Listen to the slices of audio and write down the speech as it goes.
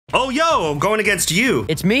Oh, yo, I'm going against you.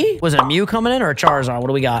 It's me? Was it a Mew coming in or a Charizard? What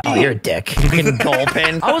do we got? Oh, you're a dick. Fucking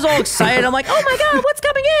Gulpin. I was all excited. I'm like, oh my God, what's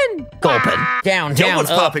coming in? Gulpin. Down. Yo, what's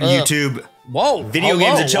poppin', YouTube? Whoa. Video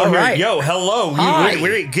games and children. Right. Yo, hello.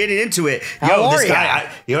 We're getting into it. Yo, this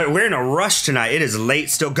guy, we're in a rush tonight. It is late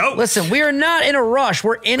still. Go. Listen, we are not in a rush.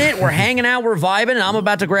 We're in it. We're hanging out. We're vibing. And I'm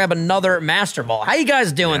about to grab another Master Ball. How you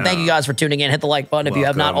guys doing? Yeah. Thank you guys for tuning in. Hit the like button if you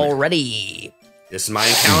have not already. This is my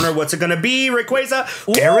encounter. What's it going to be, Rayquaza?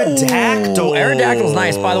 Aerodactyl. Aerodactyl's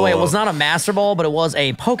nice. By the way, it was not a Master Ball, but it was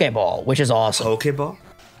a Pokeball, which is awesome. Pokeball?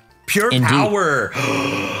 Pure power.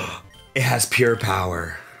 It has pure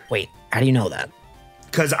power. Wait, how do you know that?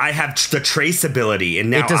 Because I have the trace ability, and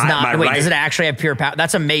now it does not. Wait, does it actually have pure power?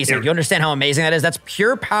 That's amazing. You understand how amazing that is? That's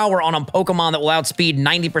pure power on a Pokemon that will outspeed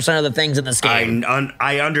 90% of the things in this game.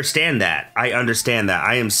 I understand that. I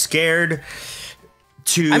am scared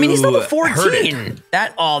to. I mean, he's level 14.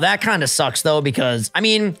 That kind of sucks though, because I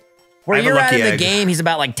mean, where you're at in the game, he's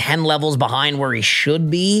about like 10 levels behind where he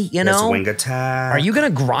should be. You know, wing attack. Are you gonna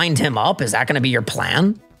grind him up? Is that gonna be your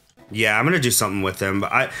plan? Yeah, I'm gonna do something with him,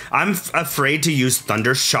 but I'm afraid to use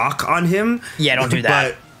Thunder Shock on him. Yeah, don't do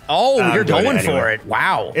that. But, you're going for it.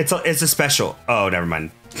 Wow. It's a special. Oh, never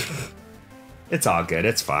mind. It's all good.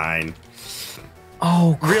 It's fine.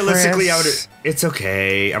 Oh, Chris. Realistically, it's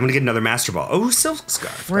okay. I'm gonna get another Master Ball. Oh, Silk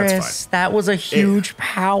Scarf. Chris, that's fine. That was a huge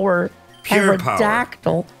power. Pure Aerodactyl.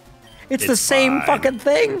 power. It's the same fucking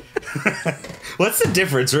thing. What's the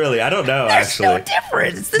difference, really? I don't know. There's no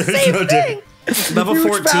difference. It's the same thing. Level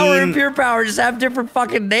 14. Power and pure power just have different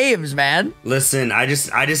fucking names, man. Listen, I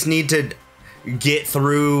just need to get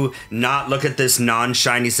through, not look at this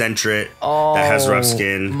non-shiny Sentret that has rough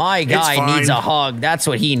skin. My guy needs a hug. That's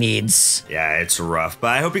what he needs. Yeah, it's rough.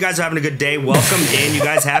 But I hope you guys are having a good day. Welcome in, you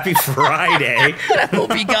guys. Happy Friday. I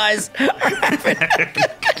hope you guys are having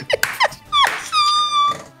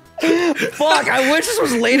Fuck, I wish this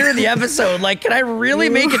was later in the episode. Like, can I really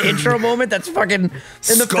make an intro moment that's fucking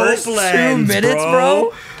in the first 2 minutes,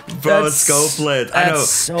 bro? Bro, Scopeland. I know.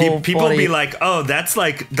 So people be like, oh, that's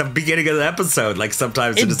like the beginning of the episode. Like,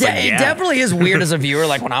 sometimes it's just like, It definitely is weird as a viewer,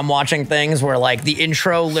 like when I'm watching things where like the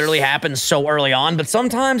intro literally happens so early on, but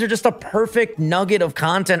sometimes they're just a perfect nugget of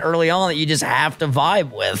content early on that you just have to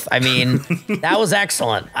vibe with. I mean, that was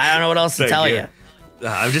excellent. I don't know what else to tell you.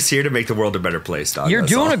 I'm just here to make the world a better place, dog. You're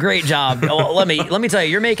doing a great job. Well, let me tell you,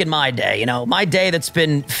 you're making my day. You know, my day that's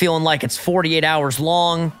been feeling like it's 48 hours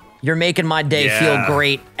long. You're making my day feel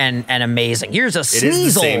great and amazing. Here's a Sneasel. It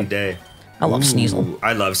is the same day. I love Sneasel.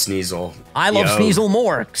 I love Sneasel. I love Sneasel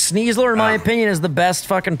more. Sneasler, in my opinion, is the best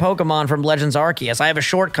fucking Pokemon from Legends Arceus. I have a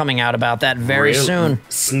short coming out about that very soon.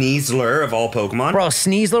 Sneasler of all Pokemon? Bro,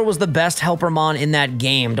 Sneasler was the best Helpermon in that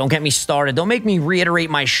game. Don't get me started. Don't make me reiterate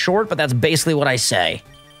my short, but that's basically what I say.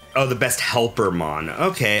 Oh, the best Helpermon.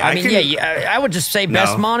 Okay. I mean, I would just say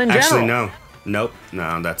best Mon in general. Actually, no. Nope.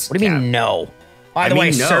 No, that's What do you mean, no? By the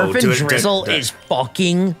way, Surf and Drizzle is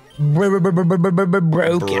fucking broken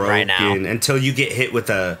right now. Until you get hit with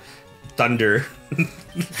a thunder.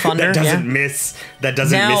 Thunder, that doesn't miss. That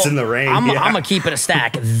doesn't miss in the rain. I'm gonna keep it a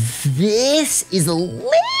stack. This is a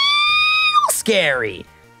little scary.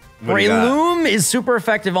 Breloom is super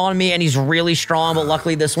effective on me, and he's really strong. But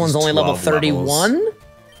luckily, this one's only level 31.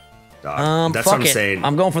 That's what I'm saying.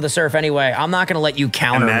 I'm going for the Surf anyway. I'm not gonna let you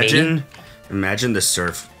counter me. Imagine the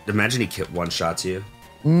Surf. Imagine he one-shots you.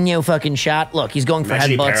 No fucking shot. Look, he's going for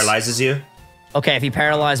headbutts. Imagine he paralyzes you. Okay, if he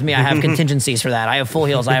paralyzed me, I have contingencies for that. I have full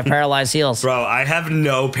heals. I have paralyzed heals. Bro, I have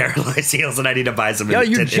no paralyzed heals, and I need to buy some. Yo,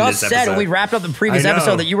 you just said when we wrapped up the previous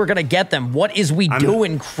episode that you were gonna get them. What is we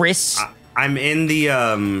doing, Chris? I'm in the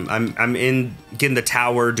I'm in getting the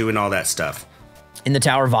tower, doing all that stuff. In the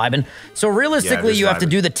tower vibing. So realistically, you have to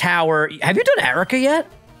do the tower. Have you done Erica yet?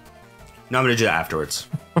 No, I'm gonna do that afterwards.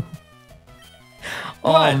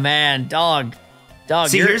 Oh man, dog.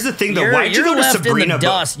 See, here's the thing though. Why'd you go to Sabrina?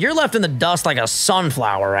 You're left in the dust like a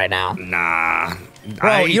sunflower right now. Nah.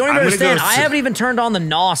 Bro, you don't even understand. I haven't even turned on the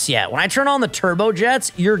NOS yet. When I turn on the turbo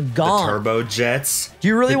jets, you're gone. The turbo jets? Do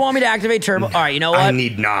you really want me to activate turbo? All right, you know what? I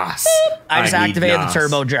need NOS. I just activated the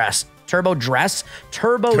turbo dress. Turbo dress?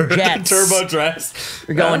 Turbo jets. Turbo dress.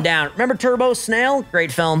 You're going down. Remember Turbo Snail?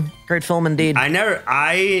 Great film. Great film indeed.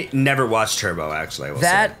 I never watched Turbo, actually.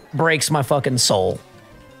 That breaks my fucking soul.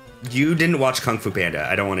 You didn't watch Kung Fu Panda.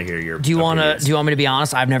 I don't want to hear your Do you want me to be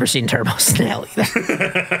honest? I've never seen Turbo Snail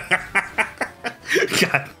either.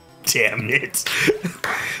 God damn it.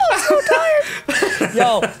 I'm so tired.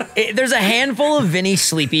 Yo, there's a handful of Vinny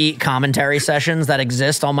Sleepy commentary sessions that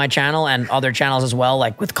exist on my channel and other channels as well,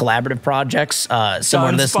 like with collaborative projects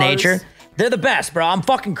similar to this nature. They're the best, bro. I'm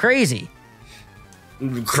fucking crazy.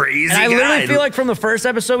 crazy. And I guy. literally feel like from the first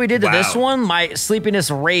episode we did to this Wow. one, my sleepiness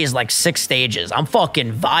raised like 6 stages. I'm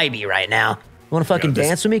fucking vibey right now. You want to fucking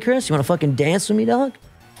dance with me, Chris? You want to fucking dance with me, dog?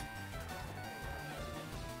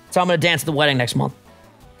 So I'm gonna dance at the wedding next month.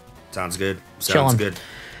 Sounds good. Chillin'. Sounds good.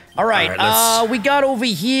 All right, we got over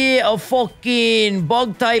here a fucking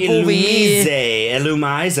bug type over here.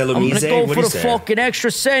 Elumize. I'm gonna go for the fucking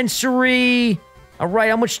extrasensory. All right,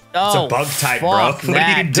 how much? Oh, it's a bug type, fuck bro. What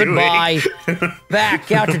that. are you doing? Goodbye.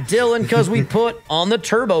 Back out to Dylan because we put on the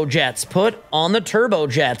turbojets. Put on the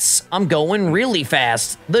turbojets. I'm going really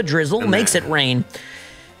fast. The drizzle makes it rain.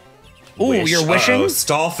 Ooh, you're wishing?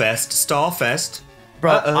 Stallfest.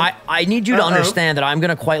 Bro, I need you to understand that I'm going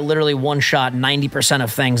to quite literally one-shot 90%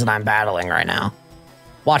 of things that I'm battling right now.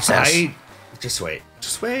 Watch this. Just wait.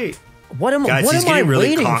 Just wait. What am Guys, what he's am I getting really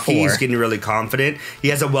waiting cocky. for? He's getting really confident. He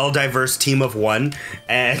has a well-diverse team of one,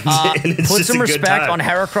 and, and it's put just some a good respect time. on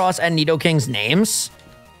Heracross and Nidoking's names,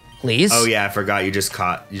 please. Oh yeah, I forgot. You just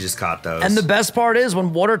caught those. And the best part is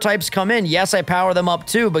when water types come in, yes, I power them up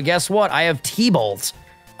too, but guess what? I have T-bolts.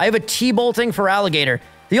 I have a T-bolting for Alligator.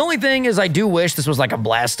 The only thing is I do wish this was like a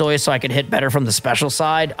Blastoise so I could hit better from the special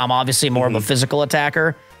side. I'm obviously more of a physical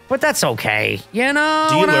attacker, but that's okay. You know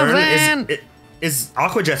Do you what I'm learn? saying? Is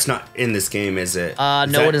Aqua Jet's not in this game? Is it?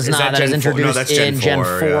 No, it is not. That is introduced in Gen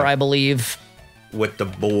 4, yeah. I believe. With the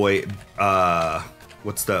boy,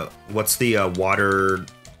 what's the water?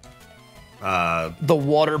 The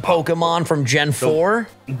water Pokemon from Gen 4?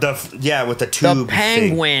 With the tube. The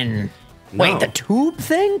penguin. Thing. Wait, No. the tube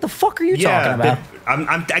thing? The fuck are you talking about?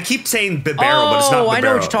 I keep saying Bibarel, but it's not Bibarel. I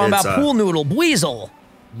know what you're talking about. Pool Noodle, Buizel.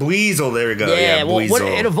 Buizel, there we go. Yeah, well,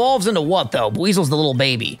 Buizel. it evolves into what, though? Buizel's the little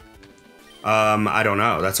baby. I don't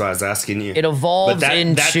know. That's why I was asking you. It evolves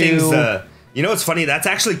into... That thing's, you know what's funny? That's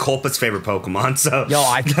actually Culpa's favorite Pokemon, so... Yo,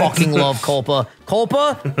 I fucking love Culpa.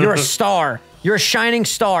 Culpa, you're a star. You're a shining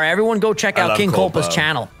star. Everyone go check out King Culpa's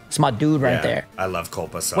channel. It's my dude right there. I love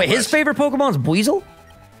Culpa so Wait, much. his favorite Pokemon's Buizel?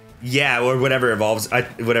 Yeah, or whatever evolves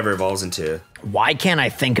into. Why can't I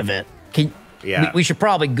think of it? Yeah. We should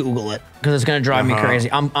probably Google it because it's gonna drive me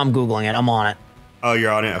crazy. I'm Googling it. I'm on it. Oh,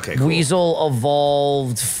 you're on it? Okay, cool. Weasel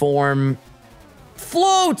evolved form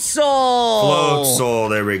Floatzel. Floatzel,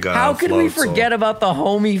 there we go. How could we forget about the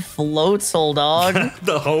homie Floatzel, dog?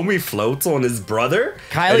 The homie Floatzel and his brother?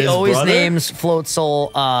 Kylie always names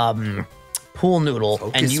Floatzel Pool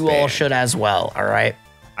Noodle, and you all should as well, all right?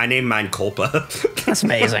 I named mine Culpa. That's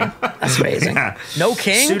amazing. That's amazing. Yeah. No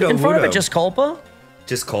king in front of it, just Culpa?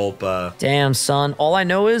 Just Culpa. Damn, son. All I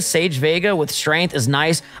know is Sage Vega with strength is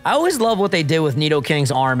nice. I always love what they did with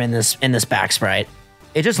Nidoking's arm in this back sprite.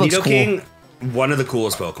 It just looks cool. Nidoking, one of the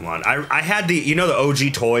coolest Pokemon. I had the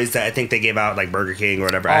OG toys that I think they gave out like Burger King or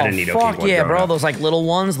whatever. I had a Nidoking fuck one yeah, bro. up. Those like little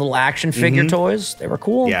ones, little action figure toys. They were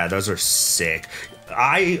cool. Yeah, those are sick.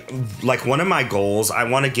 One of my goals, I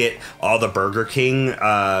want to get all the Burger King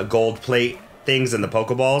gold plate things in the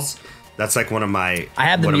Pokeballs. That's like one of my... I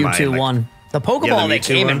have the Mewtwo one. The Pokeball they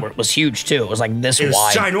came in was huge too. It was like this wide. It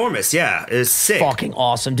was ginormous, yeah. It was sick. Fucking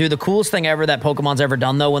awesome. Dude, the coolest thing ever that Pokemon's ever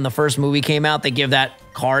done though, when the first movie came out, they give that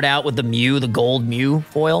card out with the Mew, the gold Mew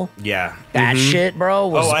foil. Yeah. That shit, bro,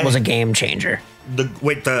 was a game changer.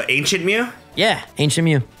 The Ancient Mew? Yeah, Ancient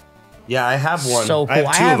Mew. Yeah, I have one. So cool.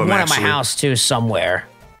 I have one at my house too, somewhere.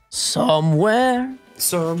 Somewhere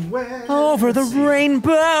over the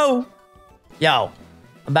rainbow. Yo,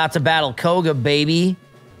 about to battle Koga, baby.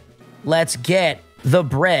 Let's get the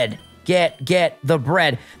bread. Get the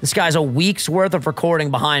bread. This guy's a week's worth of recording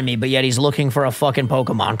behind me, but yet he's looking for a fucking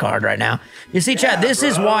Pokemon card right now. You see, Chad, this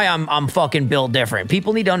is why I'm fucking built different.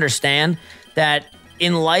 People need to understand that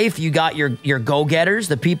in life, you got your go-getters,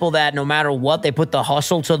 the people that no matter what, they put the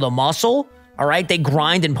hustle to the muscle. All right, they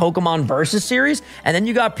grind in Pokemon Versus series, and then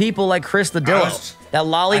you got people like Chris the Dillo that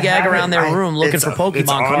lollygag around their room looking for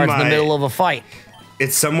Pokemon cards in the middle of a fight.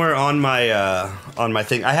 It's somewhere on my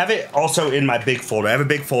thing. I have it also in my big folder. I have a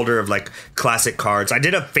big folder of like classic cards. I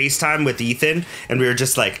did a FaceTime with Ethan, and we were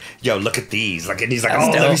just like, "Yo, look at these!" Like, and he's like, "Oh,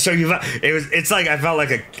 let me show you." It's like I felt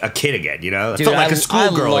like a kid again, you know? I felt like a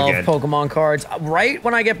schoolgirl again. I love Pokemon cards. Right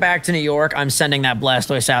when I get back to New York, I'm sending that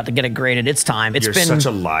Blastoise out to get it graded. It's time. You're such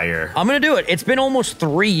a liar. I'm gonna do it. It's been almost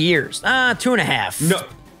 3 years. 2.5. No,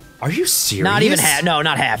 are you serious? Not even half. No,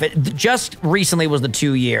 not half. It just recently was the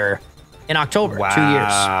 2 year. In October, 2 years.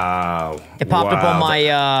 Wow. It popped up on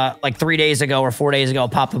my, like 3 days ago or 4 days ago,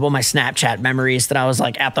 it popped up on my Snapchat memories that I was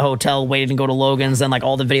like at the hotel waiting to go to Logan's. Then like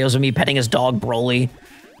all the videos of me petting his dog, Broly.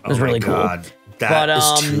 It was really cool. That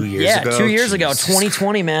was 2 years ago? 2 years ago,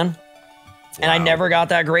 2020, man. Wow. And I never got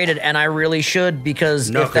that graded, and I really should because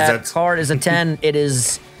if that card is a 10, it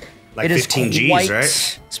is... Like 15 G's,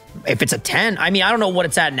 right? if it's a 10, I mean, I don't know what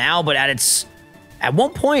it's at now, but at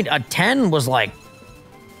one point, a 10 was like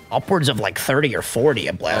upwards of like 30 or 40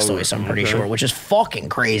 at Blastoise, I'm pretty sure, which is fucking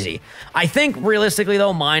crazy. I think realistically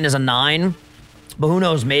though, mine is a 9, but who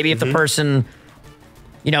knows? Maybe if the person,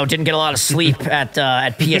 you know, didn't get a lot of sleep at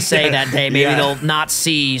PSA that day, maybe they'll not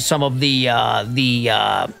see some of the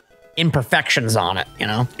imperfections on it, you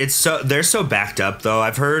know? They're so backed up though.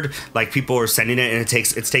 I've heard like people are sending it and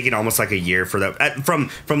it's taking almost like a year for that from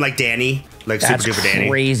like Danny, like That's Super Duper Danny.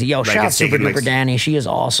 Crazy. Yo, like, shout out Super Duper Danny. She is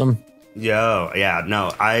awesome. Yo, yeah,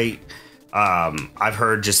 no, I've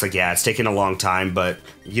heard just like, yeah, it's taking a long time, but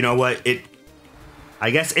you know what?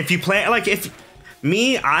 I guess if you play, like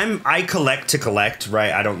I collect to collect,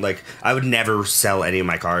 right? I would never sell any of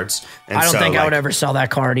my cards. And I don't think I would ever sell that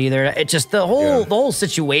card either. It just, the whole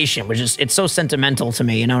situation was just, it's so sentimental to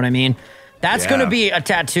me. You know what I mean? That's going to be a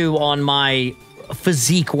tattoo on my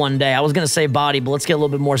physique one day. I was going to say body, but let's get a little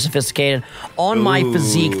bit more sophisticated. On my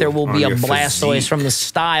physique, there will be a Blastoise from the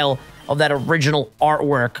style of that original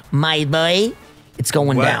artwork. My boy, it's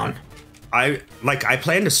going down. I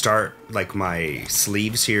plan to start like my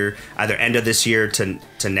sleeves here either end of this year to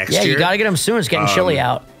next year. Yeah, you got to get them soon. It's getting chilly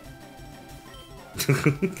out.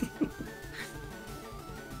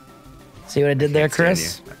 See what I did there,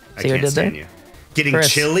 Chris? See what I did there? Getting Chris.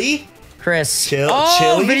 Chilly? Chris.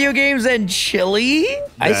 Chilly? Video games and chilly?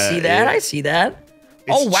 I see that. I see that.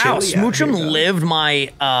 Oh, wow. Smoochum lived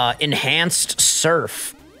my enhanced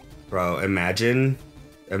surf. Bro, imagine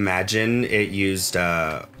it used,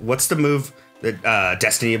 what's the move?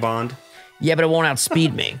 Destiny Bond? Yeah, but it won't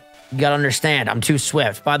outspeed me. You gotta understand, I'm too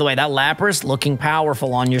swift. By the way, that Lapras looking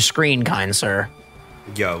powerful on your screen, kind sir.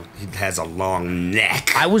 Yo, he has a long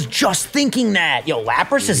neck. I was just thinking that. Yo,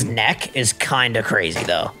 Lapras's neck is kind of crazy,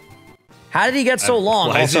 though. How did he get so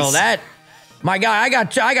long? Also, my guy, I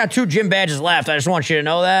got 2 gym badges left. I just want you to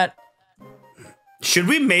know that.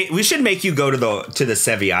 We should make you go to the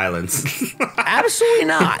Sevi Islands. Absolutely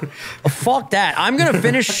not. Fuck that. I'm gonna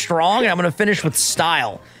finish strong and I'm gonna finish with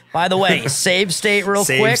style. By the way, save state real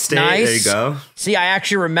quick. Nice. There you go. See, I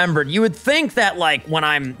actually remembered. You would think that like when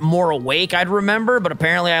I'm more awake, I'd remember, but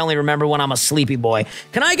apparently I only remember when I'm a sleepy boy.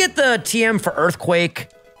 Can I get the TM for Earthquake?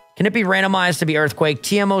 Can it be randomized to be Earthquake?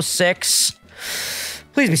 TM06.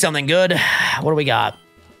 Please be something good. What do we got?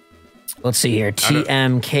 Let's see here.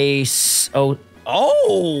 TM case.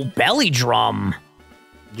 Oh, Belly Drum.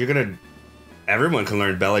 Everyone can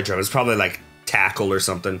learn Belly Drum. It's probably like Tackle or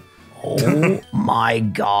something. Oh my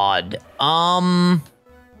god. Wow.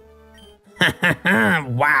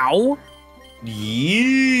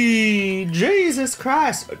 Yee, Jesus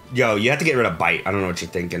Christ. Yo, you have to get rid of Bite. I don't know what you're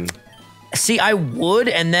thinking. See, I would,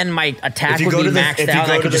 and then my attack would be maxed out.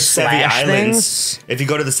 I could just slash things. If you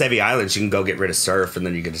go to the Sevi Islands, you can go get rid of Surf, and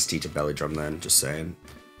then you can just teach a Belly Drum then. Just saying.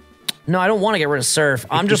 No, I don't want to get rid of Surf.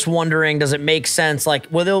 I'm just wondering, does it make sense?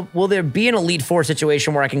 Like, will there be an Elite Four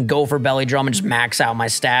situation where I can go for Belly Drum and just max out my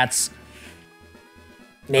stats?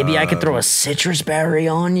 Maybe I could throw a Citrus Berry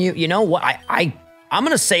on you. You know what? I'm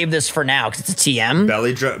gonna save this for now because it's a TM.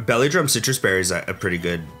 Belly Drum Citrus Berry is a pretty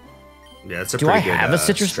good. Yeah, it's a pretty good. Do I have a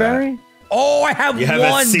Citrus Berry? Oh, I have one, dude. You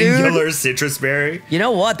have a singular Citrus Berry? You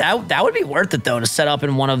know what? That would be worth it, though, to set up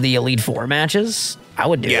in one of the Elite Four matches. I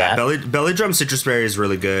would do that. Yeah, Belly Drum Citrus Berry is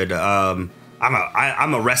really good. I'm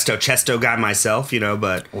a Resto Chesto guy myself, you know,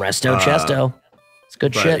 but... Resto Chesto. It's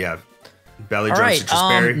good shit. Yeah, Belly Drum Citrus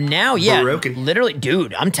Berry. Now, yeah, literally,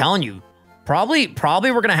 dude, I'm telling you, probably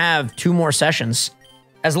we're going to have 2 more sessions.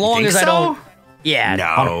 As long as I don't... Yeah.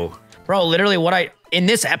 No. Bro, literally, in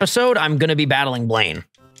this episode, I'm going to be battling Blaine.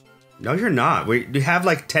 No, you're not. We have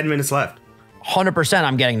like 10 minutes left. 100%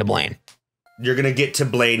 I'm getting to Blaine. You're going to get to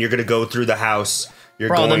Blaine. You're going to go through the house.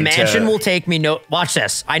 Bro, the mansion will take me watch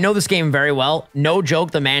this. I know this game very well. No joke,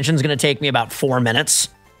 the mansion's going to take me about 4 minutes.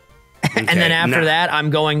 Okay, and then after that, I'm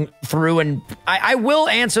going through and I will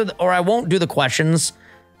answer or I won't do the questions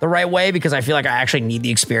the right way because I feel like I actually need the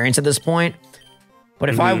experience at this point. But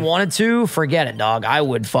if I wanted to, forget it, dog. I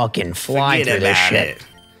would fucking fly through this shit.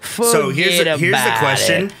 So here's the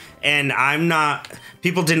question. And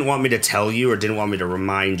people didn't want me to tell you or didn't want me to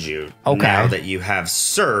remind you. Okay. Now that you have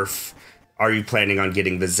Surf, are you planning on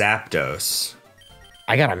getting the Zapdos?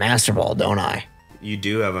 I got a Master Ball, don't I? You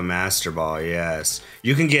do have a Master Ball, yes.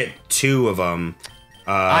 You can get 2 of them. You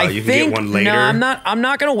can get one later. No, I'm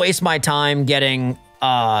not going to waste my time getting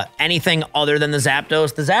anything other than the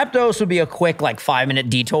Zapdos. The Zapdos would be a quick, like,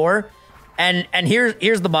 5-minute detour. And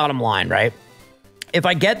here's the bottom line, right? If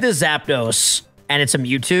I get this Zapdos... and it's a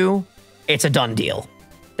Mewtwo, it's a done deal.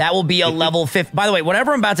 That will be a level 50. By the way,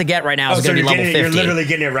 whatever I'm about to get right now is going to be level 50. You're literally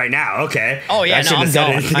getting it right now. Okay. Oh, yeah, no, I'm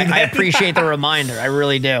going. I appreciate the reminder. I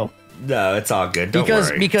really do. No, it's all good. Don't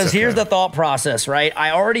worry. Because okay. Here's the thought process, right? I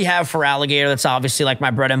already have for Alligator. That's obviously like my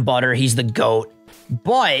bread and butter. He's the GOAT.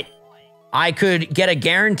 But I could get a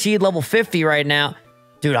guaranteed level 50 right now.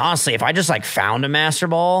 Dude, honestly, if I just like found a Master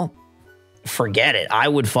Ball, forget it. I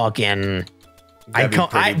would fucking...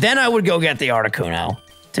 then I would go get the Articuno,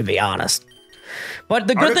 to be honest. But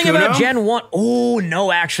the good thing about Gen 1... Oh,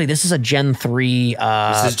 no, actually, this is a Gen 3...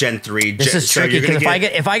 this is Gen 3. This is tricky, because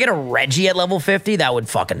if I get a Reggie at level 50, that would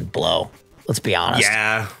fucking blow. Let's be honest.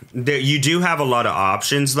 Yeah. You do have a lot of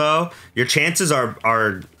options, though. Your chances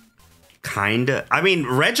are kind of... I mean,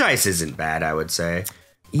 Regice isn't bad, I would say.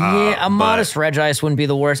 Yeah, a modest Regice wouldn't be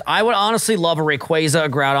the worst. I would honestly love a Rayquaza, a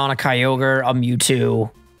Groudon, a Kyogre, a Mewtwo.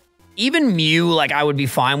 Even Mew, like, I would be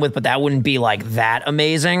fine with, but that wouldn't be, like, that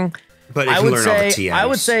amazing. But if you learn all the TMs. I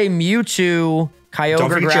would say Mewtwo,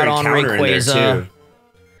 Kyogre, Groudon, Rayquaza.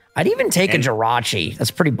 I'd even take a Jirachi.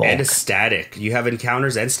 That's pretty bulk. And a static. You have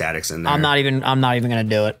encounters and statics in there. I'm not even gonna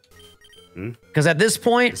do it. Because at this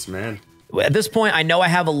point, I know I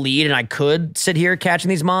have a lead and I could sit here catching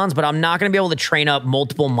these Mons, but I'm not gonna be able to train up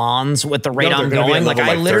multiple Mons with the rate I'm going. Like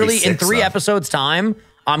I literally in 3 episodes time,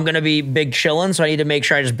 I'm gonna be big chillin', so I need to make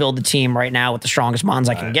sure I just build the team right now with the strongest Mons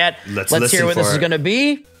I can get. Let's hear what this is gonna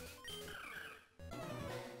be.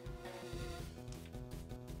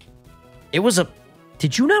 It was a...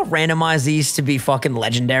 Did you not randomize these to be fucking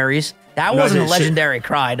legendaries? That wasn't a legendary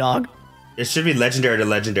cry, dog. It should be legendary to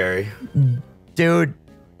legendary. Dude.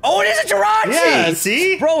 Oh, it is a Jirachi! Yeah,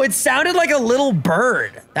 see? Bro, it sounded like a little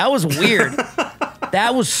bird. That was weird.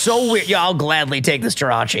 That was so weird. Yeah, I'll gladly take this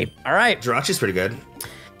Jirachi. All right. Jirachi's pretty good.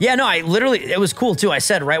 Yeah, no, it was cool, too. I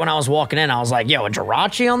said right when I was walking in, I was like, yo, a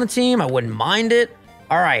Jirachi on the team? I wouldn't mind it.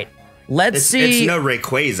 All right. Let's see. It's no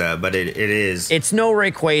Rayquaza, but it is. It's no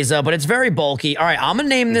Rayquaza, but it's very bulky. All right, I'm going to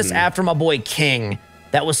name this after my boy King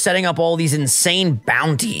that was setting up all these insane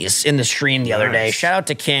bounties in the stream the other day. Shout out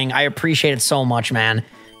to King. I appreciate it so much, man.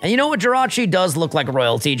 And you know what? Jirachi does look like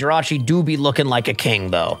royalty. Jirachi do be looking like a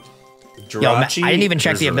king, though. Jirachi? Yo, I didn't even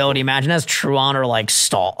check the ability. Imagine as Truon or like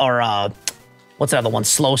Stall or what's that other one?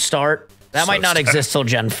 Slow Start. That might not exist till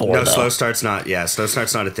Gen 4, No, though. Slow Start's not. Yeah, Slow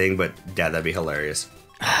Start's not a thing, but yeah, that'd be hilarious.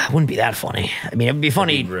 It wouldn't be that funny. I mean, it would be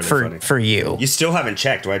funny for you. You still haven't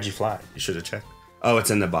checked. Why'd you fly? You should have checked. Oh,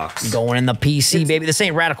 it's in the box. Going in the PC, baby. This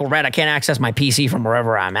ain't Radical Red. I can't access my PC from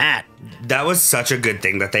wherever I'm at. That was such a good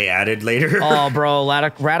thing that they added later. Oh, bro.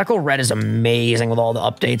 Radical Red is amazing with all the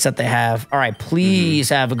updates that they have. All right, please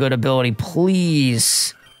have a good ability.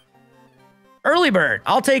 Please. Early Bird.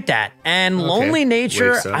 I'll take that. And Lonely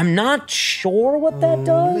Nature, I'm not sure what that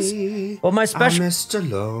does. But my special... Mr.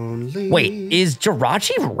 Lonely. Wait, is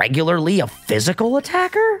Jirachi regularly a physical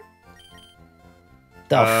attacker?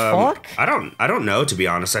 The fuck? I don't know, to be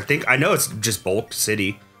honest. I know it's just bulk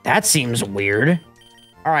city. That seems weird.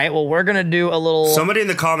 All right, well, we're gonna do a little... Somebody in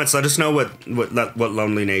the comments, let us know what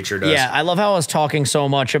Lonely Nature does. Yeah, I love how I was talking so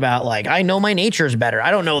much about, like, I know my natures better.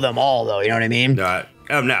 I don't know them all, though, you know what I mean?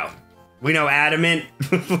 No. We know Adamant.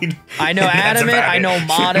 I know Adamant, I know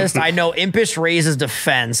Modest, I know Impish raises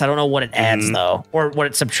defense. I don't know what it adds, though, or what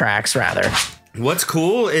it subtracts, rather. What's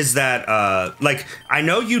cool is that, like, I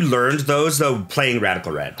know you learned those, though, playing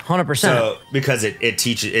Radical Red. 100%. So, because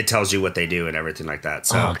it tells you what they do and everything like that.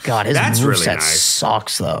 So, oh, God, his moveset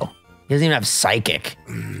sucks, though. He doesn't even have Psychic.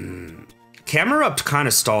 Camerupt kind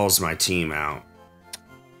of stalls my team out.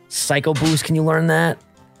 Psycho Boost, can you learn that?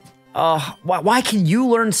 Why can you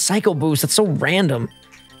learn Psycho Boost? That's so random.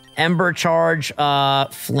 Ember Charge,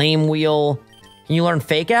 Flame Wheel. Can you learn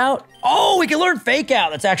Fake Out? Oh, we can learn Fake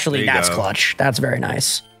Out. That's clutch. That's very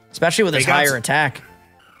nice. Especially with his higher attack.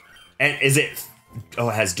 And is it... Oh,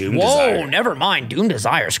 it has Doom Desire. Whoa, never mind. Doom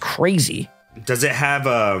Desire is crazy. Does it have,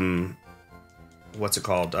 what's it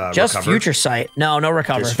called? Just Recover? Future Sight. No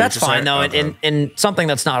Recover. That's fine, though. Okay. In something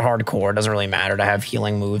that's not hardcore, it doesn't really matter to have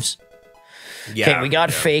healing moves. Yeah. Okay, we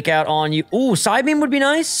got Fake Out on you. Ooh, Psybeam would be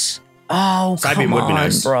nice. Oh, Psybeam would be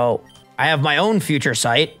nice, bro. I have my own Future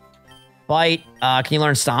Sight. Bite. Can you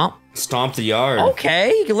learn Stomp? Stomp the yard.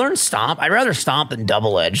 Okay, you can learn Stomp. I'd rather Stomp than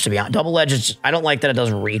Double Edge, to be honest. Double Edge is just, I don't like that it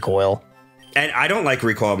does recoil. And I don't like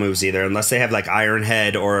recoil moves either, unless they have like Iron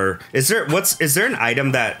Head or is there an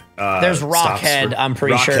item that there's Rock Head? I'm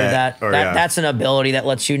pretty sure that's an ability that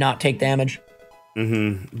lets you not take damage.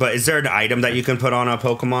 But is there an item that you can put on a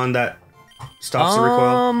Pokemon that stops the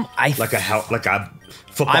recoil? Like a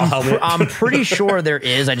football helmet. I'm pretty sure there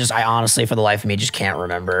is. I honestly, for the life of me, just can't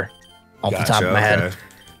remember off the top of my head.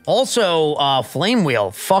 Also, Flame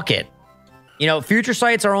Wheel. Fuck it. You know, Future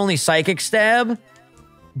Sights are only Psychic Stab.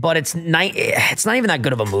 but it's not even that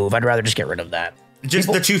good of a move. I'd rather just get rid of that.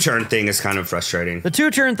 Just the 2-turn thing is kind of frustrating. The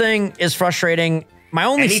 2-turn thing is frustrating. My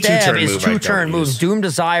only stab is 2-turn moves, Doom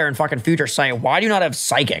Desire and fucking Future Sight. Why do you not have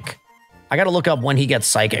Psychic? I got to look up when he gets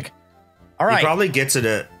Psychic. All right. He probably gets it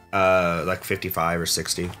at like 55 or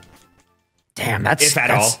 60. Damn, that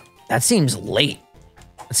seems late.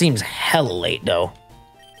 It seems hella late though.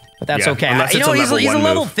 But that's okay. You know, he's a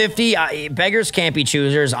level 50. Beggars can't be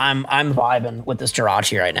choosers. I'm vibing with this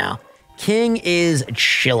Jirachi right now. King is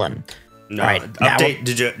chilling. No, all right, update.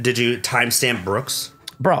 Did you timestamp Brooks?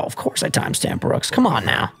 Bro, of course I timestamp Brooks. Come on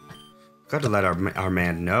now. Got to let our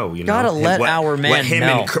man know. You know. Gotta let our man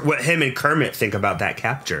know what him and Kermit think about that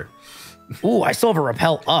capture. Ooh, I still have a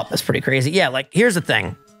repel up. That's pretty crazy. Yeah, like here's the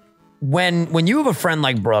thing. When you have a friend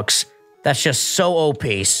like Brooks that's just so OP,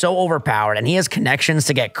 so overpowered, and he has connections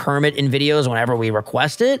to get Kermit in videos whenever we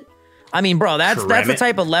request it. I mean, bro, that's the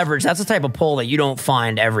type of leverage. That's the type of pull that you don't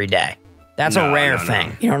find every day. That's a rare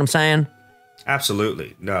thing. You know what I'm saying?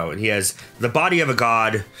 Absolutely. No, and he has the body of a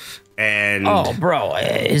god, and oh, bro,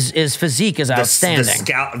 his physique is outstanding.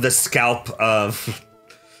 The scalp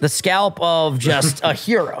of just a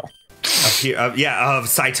hero. Of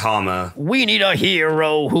Saitama. We need a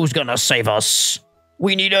hero who's gonna save us.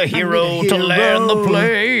 We need a hero to land the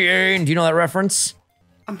plane. Do you know that reference?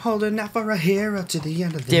 I'm holding out for a hero to the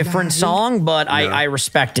end of the night. Different song, but no. I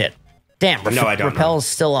respect it. Damn, no, I don't. Repel's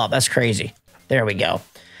still up. That's crazy. There we go.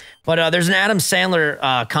 But there's an Adam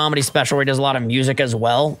Sandler comedy special where he does a lot of music as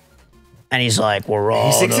well. And he's like,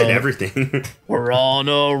 he sings in everything. We're on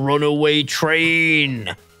a runaway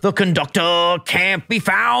train. The conductor can't be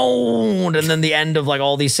found. And then the end of like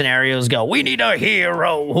all these scenarios go, we need a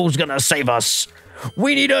hero who's gonna save us.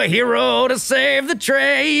 We need a hero to save the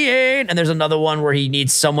train. And there's another one where he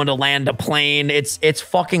needs someone to land a plane. It's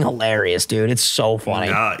fucking hilarious, dude. It's so funny.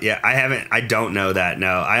 Yeah, I don't know that.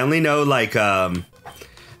 No, I only know like the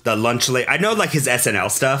lunch late. I know like his SNL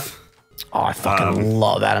stuff. Oh, I fucking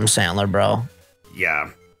love Adam Sandler, bro.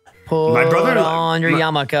 Yeah. Put my brother on your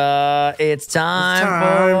yarmulke. It's time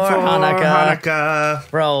for Hanukkah.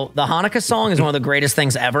 Bro, the Hanukkah song is one of the greatest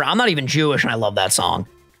things ever. I'm not even Jewish, and I love that song.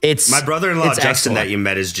 It's my brother-in-law Justin excellent. That you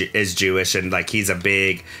met is Jewish, and like he's a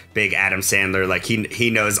big Adam Sandler. Like he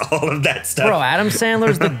knows all of that stuff. Bro, Adam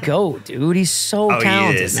Sandler's the GOAT, dude. He's so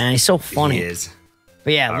talented, man. He's so funny. He is.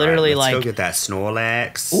 But yeah, all literally let's like go get that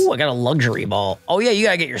Snorlax. Ooh, I got a luxury ball. Oh yeah, you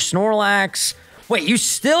gotta get your Snorlax. Wait, you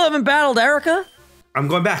still haven't battled Erica? I'm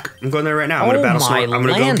going back. I'm going there right now. I'm gonna battle. I'm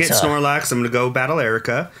gonna go get Snorlax. I'm gonna go battle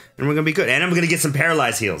Erica, and we're gonna be good. And I'm gonna get some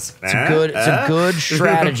paralyzed heals. It's a good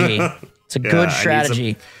strategy. It's a good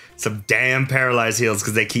strategy. Some damn paralyzed heals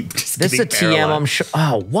because they keep just this getting is a TM. I'm sure.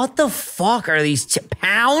 Oh, what the fuck are these?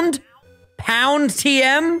 Pound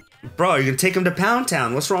TM? Bro, you can take him to Pound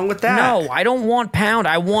Town. What's wrong with that? No, I don't want Pound.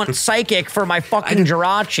 I want Psychic for my fucking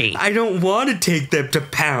Jirachi. I don't want to take them to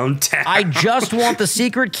Pound Town. I just want the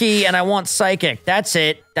secret key and I want Psychic. That's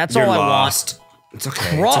it. That's all I want. It's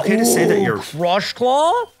okay. It's okay to say that you're Crush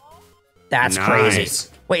Claw? That's crazy.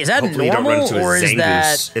 Wait, is that normal or is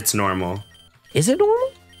that? It's normal. Is it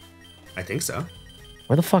normal? I think so.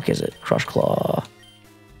 Where the fuck is it? Crush Claw.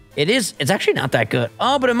 It is. It's actually not that good.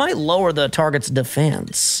 Oh, but it might lower the target's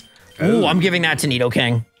defense. Ooh, I'm giving that to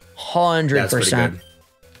Nidoking. 100%.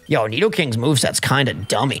 Yo, Nidoking's moveset's kind of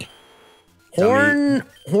dummy. Horn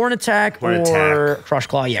attack or Crush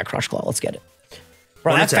Claw? Yeah, Crush Claw. Let's get it.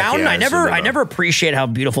 Bro, that fountain, I never appreciate how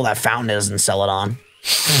beautiful that fountain is and sell it on.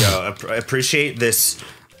 Yo, appreciate this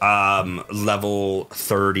level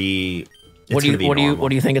 30. What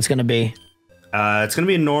do you think it's gonna be? It's gonna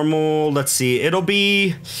be a normal. Let's see. It'll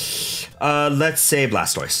be let's say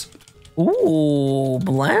Blastoise. Ooh,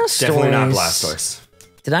 Blastoise. Definitely not Blastoise.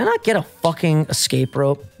 Did I not get a fucking escape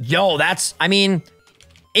rope? Yo, I mean,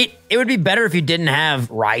 it would be better if you didn't have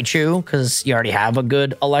Raichu, because you already have a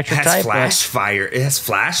good electric type. It has flash fire. It has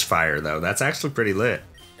flash fire, though. That's actually pretty lit.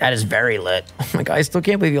 That is very lit. Oh my god, I still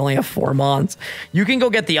can't believe you only have 4 months. You can go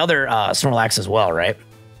get the other Snorlax as well, right?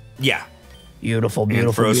 Yeah. Beautiful,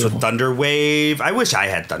 beautiful, and beautiful. With Thunder Wave. I wish I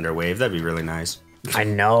had Thunder Wave. That'd be really nice. I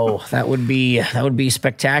know. That would be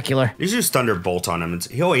spectacular. You should use Thunderbolt on him.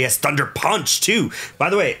 Oh, he has Thunder Punch, too.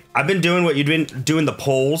 By the way, I've been doing what you've been doing the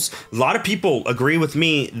polls. A lot of people agree with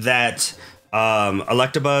me that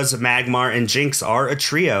Electabuzz, Magmar, and Jinx are a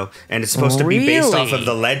trio, and it's supposed to be based off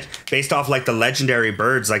of like the legendary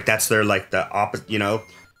birds. Like that's their like the opposite, you know.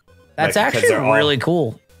 That's like, actually really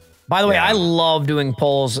cool. By the way, I love doing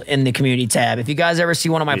polls in the community tab. If you guys ever see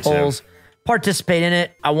one of my polls, participate in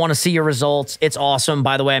it. I want to see your results. It's awesome.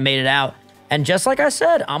 By the way, I made it out. And just like I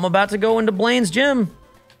said, I'm about to go into Blaine's gym.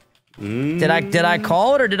 Did I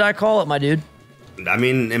call it or did I call it, my dude? I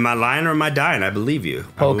mean, am I lying or am I dying? I believe you.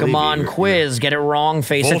 Pokemon quiz. Get it wrong.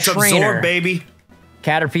 Face Volt a trainer. Absorb, baby.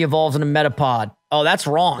 Caterpie evolves into Metapod. Oh, that's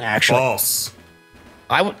wrong, actually. False.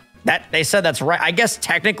 They said that's right. I guess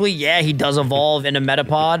technically, yeah, he does evolve into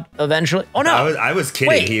Metapod eventually. Oh no, I was kidding.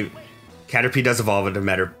 Wait. Caterpie does evolve into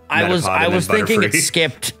Metapod. I was thinking it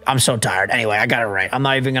skipped. I'm so tired. Anyway, I got it right. I'm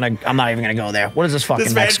not even gonna go there. What is this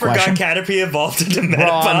fucking next question? This man forgot Caterpie evolved into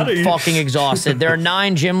Metapod. Bro, I'm fucking exhausted. There are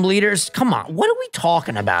 9 gym leaders. Come on, what are we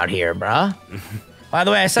talking about here, bruh? By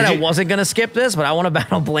the way, I said I wasn't gonna skip this, but I want to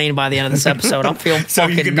battle Blaine by the end of this episode. I'm feeling so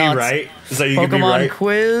fucking you can nuts. Be right. So you Pokemon can be right.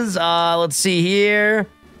 quiz. Let's see here.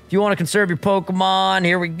 If you want to conserve your Pokemon,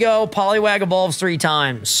 here we go. Poliwag evolves 3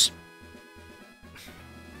 times.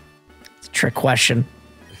 It's a trick question.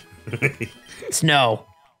 It's no.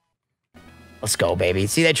 Let's go, baby.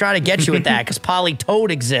 See, they try to get you with that because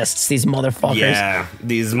Politoad exists, these motherfuckers. Yeah,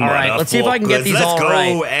 these motherfuckers. All right, let's see if I can get these all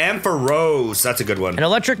right. Let's go, Ampharos. That's a good one. An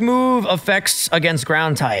electric move affects against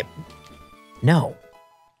ground type. No.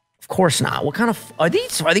 Of course not. What kind of... Are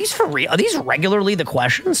these for real? Are these regularly the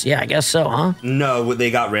questions? Yeah, I guess so, huh? No,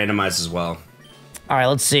 they got randomized as well. All right,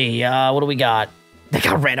 let's see. What do we got? They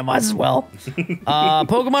got randomized as well.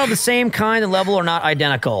 Pokemon of the same kind and level are not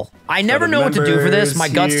identical. I never know what to do for this. My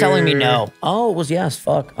gut's telling me no. Oh, it was yes.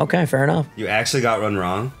 Fuck. Okay, fair enough. You actually got one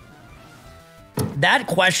wrong? That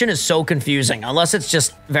question is so confusing, unless it's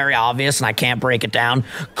just very obvious and I can't break it down.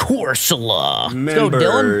 Corsola.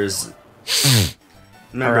 Members. Let's go, Dylan.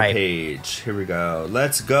 Member page. Here we go.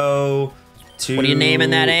 Let's go to... What are you naming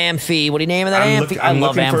that Amphi? What are you naming that Amphi? I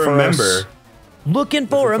love Ampharos. For a member. Looking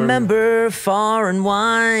for a member far and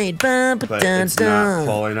wide. But it's not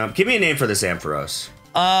pulling up. Give me a name for this Ampharos.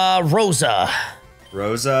 Rosa.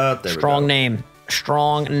 Rosa. There Strong we go. name.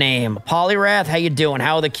 Strong name. Polyrath, how you doing?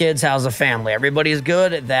 How are the kids? How's the family? Everybody's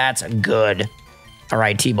good? That's good. All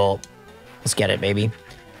right, T-Bolt. Let's get it, baby.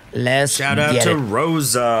 Let's Shout out to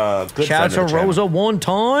Rosa. Good Shout out to Rosa one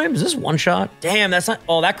time. Is this one shot? Damn, that's not...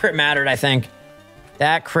 Oh, that crit mattered, I think.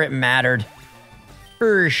 That crit mattered.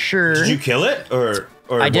 For sure. Did you kill it? Or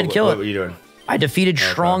I did kill it. What were you doing? I defeated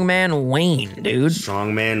Strongman Wayne, dude.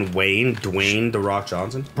 Strongman Wayne? Dwayne The Rock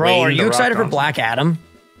Johnson? Bro, Wayne, are you excited for Black Adam?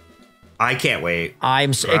 I can't wait.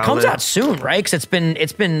 It comes out soon, right? Because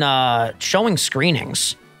it's been showing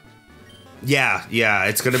screenings. Yeah,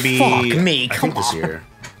 it's gonna be... Fuck me, I come think on. This year.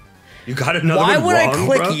 You got another one Why would wrong, I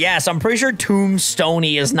click bro? yes? I'm pretty sure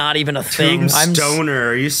Tombstoney is not even a thing. Tombstoner,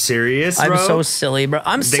 are you serious, bro? I'm so silly, bro.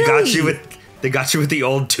 Silly. They got you with the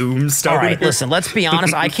old Tombstone. All right, listen. Let's be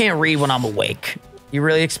honest. I can't read when I'm awake. You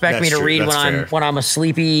really expect me to read when I'm a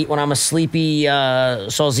sleepy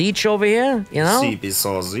sausage over here? You know, sleepy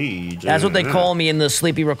sausage. That's what they call me in the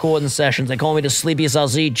sleepy recording sessions. They call me the sleepy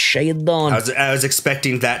sausage. How you doing? I was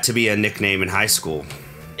expecting that to be a nickname in high school.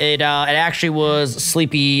 It actually was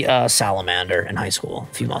Sleepy Salamander in high school,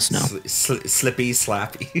 if you must know. Slippy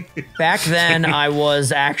Slappy. Back then, I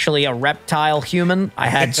was actually a reptile human. I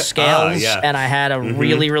had scales, and I had a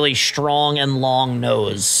really, really strong and long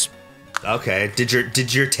nose. Okay.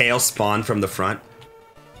 Did your tail spawn from the front?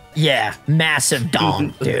 Yeah, massive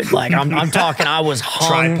dong, dude. Like I'm talking. I was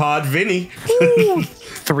hung. Tripod Vinny.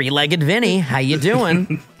 Three-legged Vinny. How you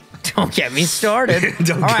doing? Don't get me started.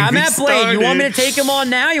 All right, I'm at Blade. You want me to take him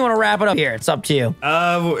on now? You want to wrap it up here? It's up to you.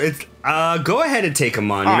 Go ahead and take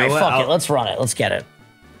him on. All right, fuck it. Let's run it. Let's get it.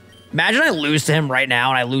 Imagine I lose to him right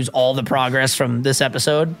now and I lose all the progress from this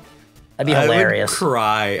episode. That'd be hilarious.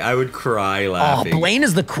 I would cry laughing. Oh, Blaine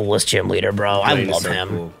is the coolest gym leader, bro. I love him.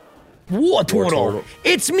 Cool. Wartortle.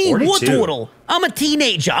 It's me, Wartortle. I'm a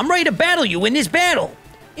teenager. I'm ready to battle you in this battle.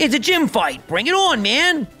 It's a gym fight. Bring it on,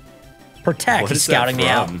 man. Protect. He's scouting me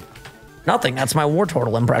out. Nothing. That's my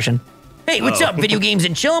Wartortle impression. Hey, what's up, video games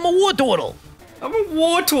and chill? I'm a Wartortle. I'm a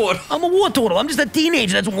Wartortle. I'm just a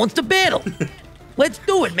teenager that wants to battle. Let's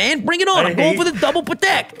do it, man. Bring it on. I'm going for the double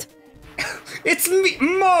protect. It's me,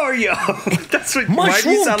 Mario. That's what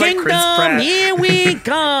Mushroom Kingdom. Like here we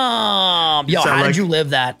come. Yo, how did you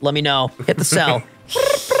live that? Let me know. Hit the cell.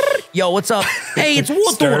 Yo, what's up? Hey, it's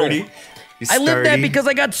Wartortle. I lived that because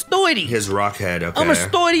I got stoity. His rock head, okay. I'm a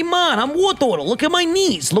stoity man. I'm Wartortle. Look at my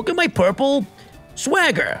knees. Look at my purple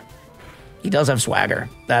swagger. He does have swagger.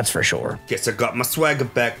 That's for sure. Guess I got my swagger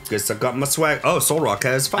back. Oh, Soul Rock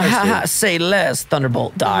has 5. Say less,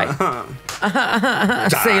 Thunderbolt, die.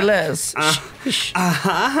 Say less.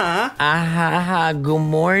 Good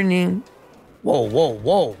morning.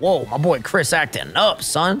 Whoa. My boy Chris acting up,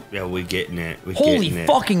 son. Yeah, we getting it. Holy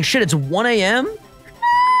fucking shit, it's 1 a.m.?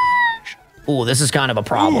 Ooh, this is kind of a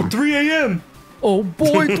problem. Ooh, 3 a.m. Oh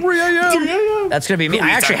boy, 3 a.m. 3 a.m. That's gonna be me. I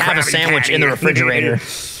actually have a sandwich in the refrigerator.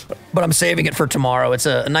 but I'm saving it for tomorrow. It's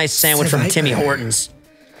a nice sandwich from Timmy Hortons.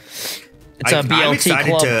 It's a BLT I'm excited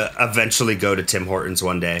club. to eventually go to Tim Hortons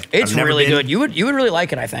one day. It's really good. You would really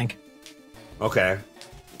like it, I think. Okay.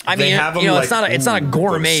 I mean, you know, it's not a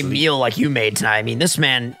gourmet meal like you made tonight. I mean, this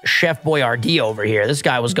man, Chef Boyardee over here, this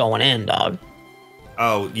guy was going in, dog.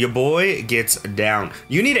 Oh, your boy gets down.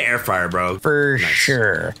 You need an air fryer, bro. For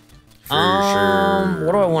sure. For sure.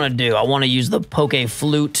 What do I want to do? I want to use the poke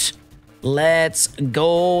flute. Let's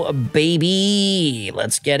go, baby.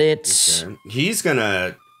 Let's get it. Okay. He's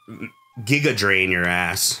gonna giga drain your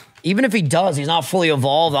ass. Even if he does, he's not fully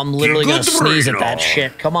evolved. I'm literally gonna sneeze at that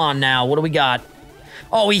shit. Come on now. What do we got?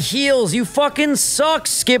 Oh, he heals. You fucking suck,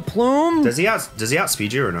 Skip Plume. Does he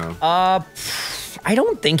outspeed you or no? I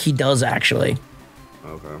don't think he does actually.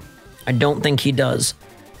 Okay. I don't think he does.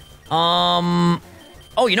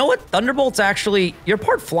 Oh, you know what? Thunderbolt's actually, you're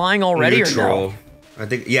part flying already neutral. Or no? I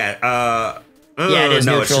think, yeah. Yeah, it is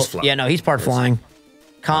no, neutral. it's just flying. Yeah, no, he's part flying.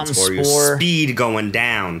 Cotton Spore. Speed going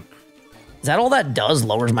down. Is that all that does?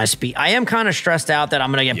 Lowers my speed. I am kind of stressed out that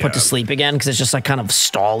I'm going to get put to sleep again because it's just like kind of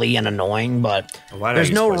stally and annoying, but there's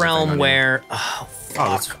no realm where... Oh,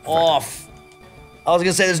 fuck off. I was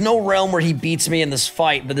going to say, there's no realm where he beats me in this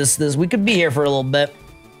fight, but this we could be here for a little bit.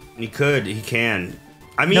 He could. He can.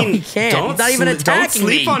 I mean, no, he can't. He's not even attacking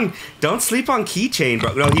me. Don't sleep on Keychain,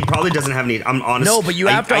 bro. No, he probably doesn't have any. I'm honest. No, but you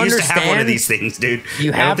have to understand. I used to have one of these things, dude.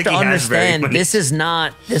 You have to understand. This is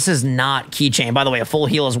not Keychain. By the way, a full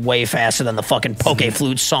heal is way faster than the fucking Poke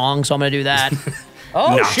Flute song, so I'm gonna do that.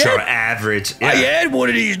 Oh, not shit. your average. Yeah. I had one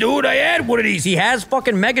of these, dude. I had one of these. He has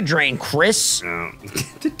fucking Mega Drain, Chris.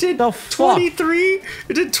 It did 23.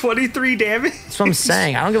 It did 23 damage. That's what I'm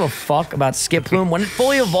saying. I don't give a fuck about Skip Plume. When it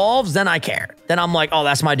fully evolves, then I care. Then I'm like, oh,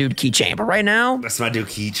 that's my dude Keychain. But right now, that's my dude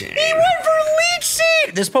Keychain. He went for Leech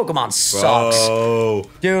Seed. This Pokemon sucks. Bro.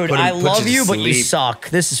 Dude, I love you, but you suck.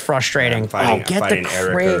 This is frustrating. Get the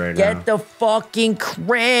crit. Get the fucking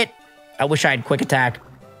crit. I wish I had quick attack.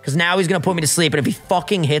 Because now he's going to put me to sleep, and if he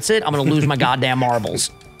fucking hits it, I'm going to lose my goddamn marbles.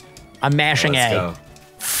 I'm mashing A.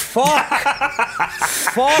 Fuck.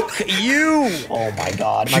 Fuck you. Oh, my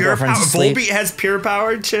God. My girlfriend's asleep. Volbeat has pure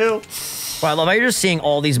power. Chill. Well, I love how you're just seeing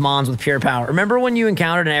all these mons with pure power. Remember when you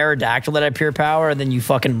encountered an Aerodactyl that had pure power, and then you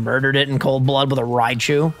fucking murdered it in cold blood with a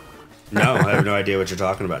Raichu? No, I have no idea what you're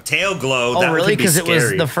talking about. Tail Glow. Oh, really? Because it was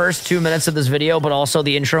the first 2 minutes of this video, but also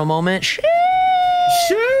the intro moment. Shit.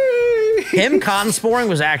 Him cotton sporing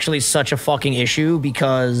was actually such a fucking issue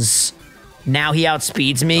because now he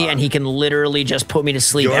outspeeds me and he can literally just put me to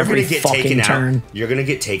sleep every fucking turn. You're gonna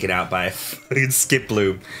get taken out by a fucking Skip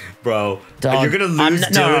Bloom, bro. Dog, you're gonna lose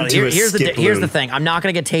Dylan to a Skip Bloom. Here's the thing. I'm not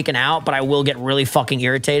gonna get taken out, but I will get really fucking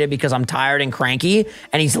irritated because I'm tired and cranky,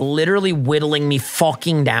 and he's literally whittling me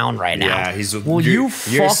fucking down right now. Yeah, he's. Will you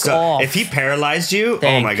fuck off? If he paralyzed you,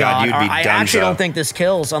 oh my God, you'd be done. I actually don't think this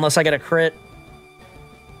kills unless I get a crit.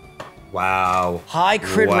 Wow. High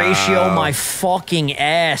crit ratio, my fucking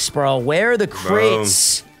ass, bro. Where are the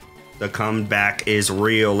crits? Bro, the comeback is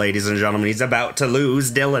real, ladies and gentlemen. He's about to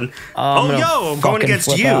lose, Dylan. I'm going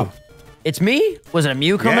against you. Out. It's me? Was it a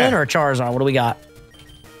Mew coming in or a Charizard? What do we got?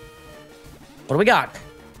 What do we got?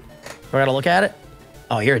 We gotta look at it?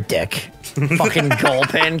 Oh, you're a dick. Fucking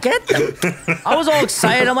Gulpin. Get them. I was all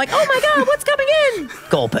excited. I'm like, oh my God, what's coming in?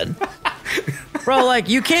 Gulpin. Bro, like,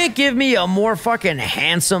 you can't give me a more fucking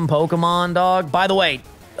handsome Pokemon, dog. By the way,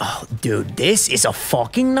 oh, dude, this is a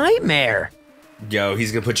fucking nightmare. Yo,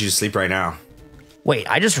 he's gonna put you to sleep right now. Wait,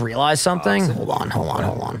 I just realized something. Hold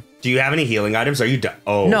on. Do you have any healing items? Are you done?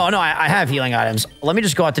 Oh. No, I have healing items. Let me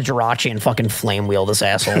just go out to Jirachi and fucking flame wheel this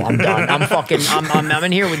asshole. I'm done. I'm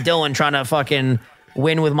in here with Dylan trying to fucking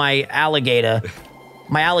win with my alligator.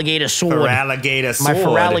 My alligator sword. My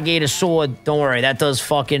Feraligatr sword. Don't worry, that does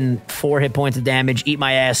fucking 4 hit points of damage. Eat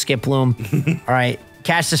my ass, Skip Plume. All right,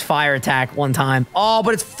 catch this fire attack one time. Oh,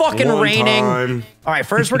 but it's fucking raining. All right,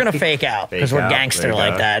 first we're gonna fake out because we're gangster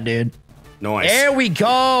like that, dude. Nice. There we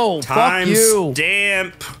go. Fuck you.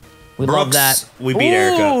 Stamp. We love that. We beat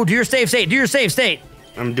Erica. Ooh, do your save state. Do your save state.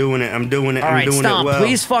 I'm doing it. All right, stop.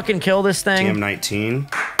 Please fucking kill this thing.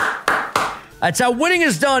 TM19. That's how winning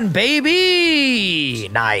is done, baby.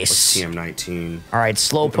 Nice. What's TM19? All right,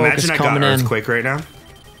 Slowpoke is coming in. Imagine I got Earthquake right now.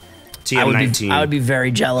 TM19. I would be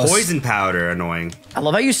very jealous. Poison Powder, annoying. I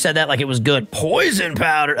love how you said that like it was good. Poison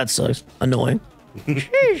Powder. That sucks. Annoying.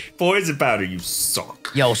 Poison Powder, you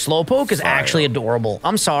suck. Yo, Slowpoke is actually adorable.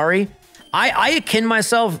 I'm sorry. I akin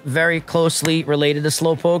myself very closely related to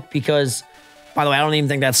Slowpoke because... By the way, I don't even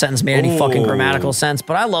think that sentence made any fucking grammatical sense,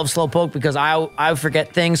 but I love Slowpoke because I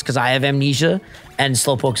forget things because I have amnesia, and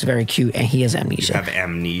Slowpoke's very cute, and he has amnesia. You have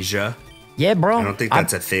amnesia? Yeah, bro. I don't think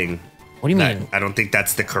that's a thing. What do you mean? I don't think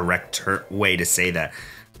that's the correct way to say that.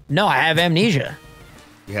 No, I have amnesia.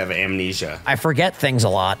 You have amnesia. I forget things a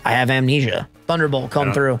lot. I have amnesia. Thunderbolt,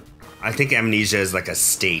 come through. I think amnesia is like a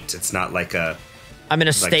state. It's not like a... I'm in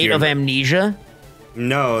a state of amnesia?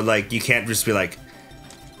 No, like, you can't just be like...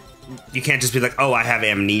 You can't just be like, oh, I have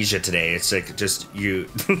amnesia today. It's like, just you...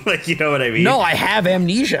 like, you know what I mean? No, I have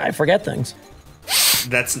amnesia. I forget things.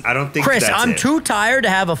 I don't think Chris, that's I'm it. too tired to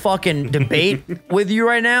have a fucking debate with you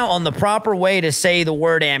right now on the proper way to say the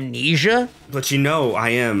word amnesia. But you know, I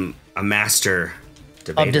am a master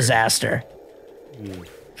debater. Of disaster.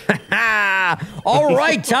 All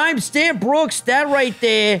right, timestamp Brooks. That right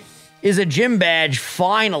there is a gym badge,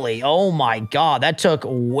 finally. Oh my God, that took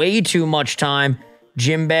way too much time.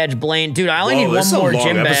 Gym badge, Blaine. Dude, I only need one more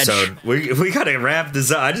gym badge. We gotta wrap this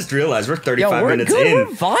up. I just realized we're 35 minutes good. in. We're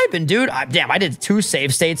vibing, dude. Damn, I did 2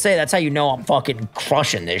 save states today. That's how you know I'm fucking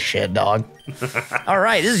crushing this shit, dog. All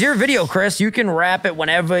right, this is your video, Chris. You can wrap it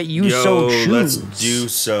whenever you so choose. Let's do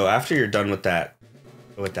so. After you're done with that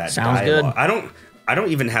Sounds dialogue. good. I don't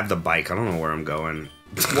even have the bike. I don't know where I'm going.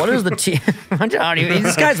 What is the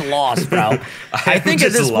this guy's lost, bro. I think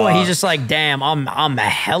at this point he's just like, damn, I'm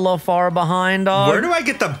hella far behind, dog. Where do I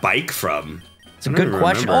get the bike from? It's a good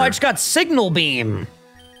question. Oh, I just got signal beam.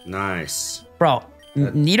 Nice. Bro,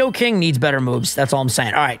 Nido King needs better moves. That's all I'm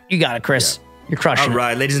saying. All right, you got it, Chris. Yeah. You're crushing it. All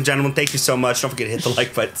right, ladies and gentlemen, thank you so much. Don't forget to hit the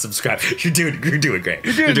like button, subscribe. You're doing great.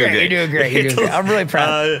 You're doing great. I'm really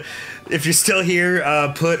proud. If you're still here,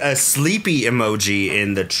 put a sleepy emoji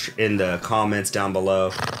in the comments down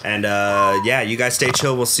below. And yeah, you guys stay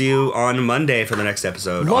chill. We'll see you on Monday for the next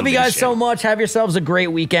episode. Love you guys so much. Have yourselves a great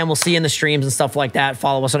weekend. We'll see you in the streams and stuff like that.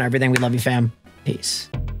 Follow us on everything. We love you, fam. Peace.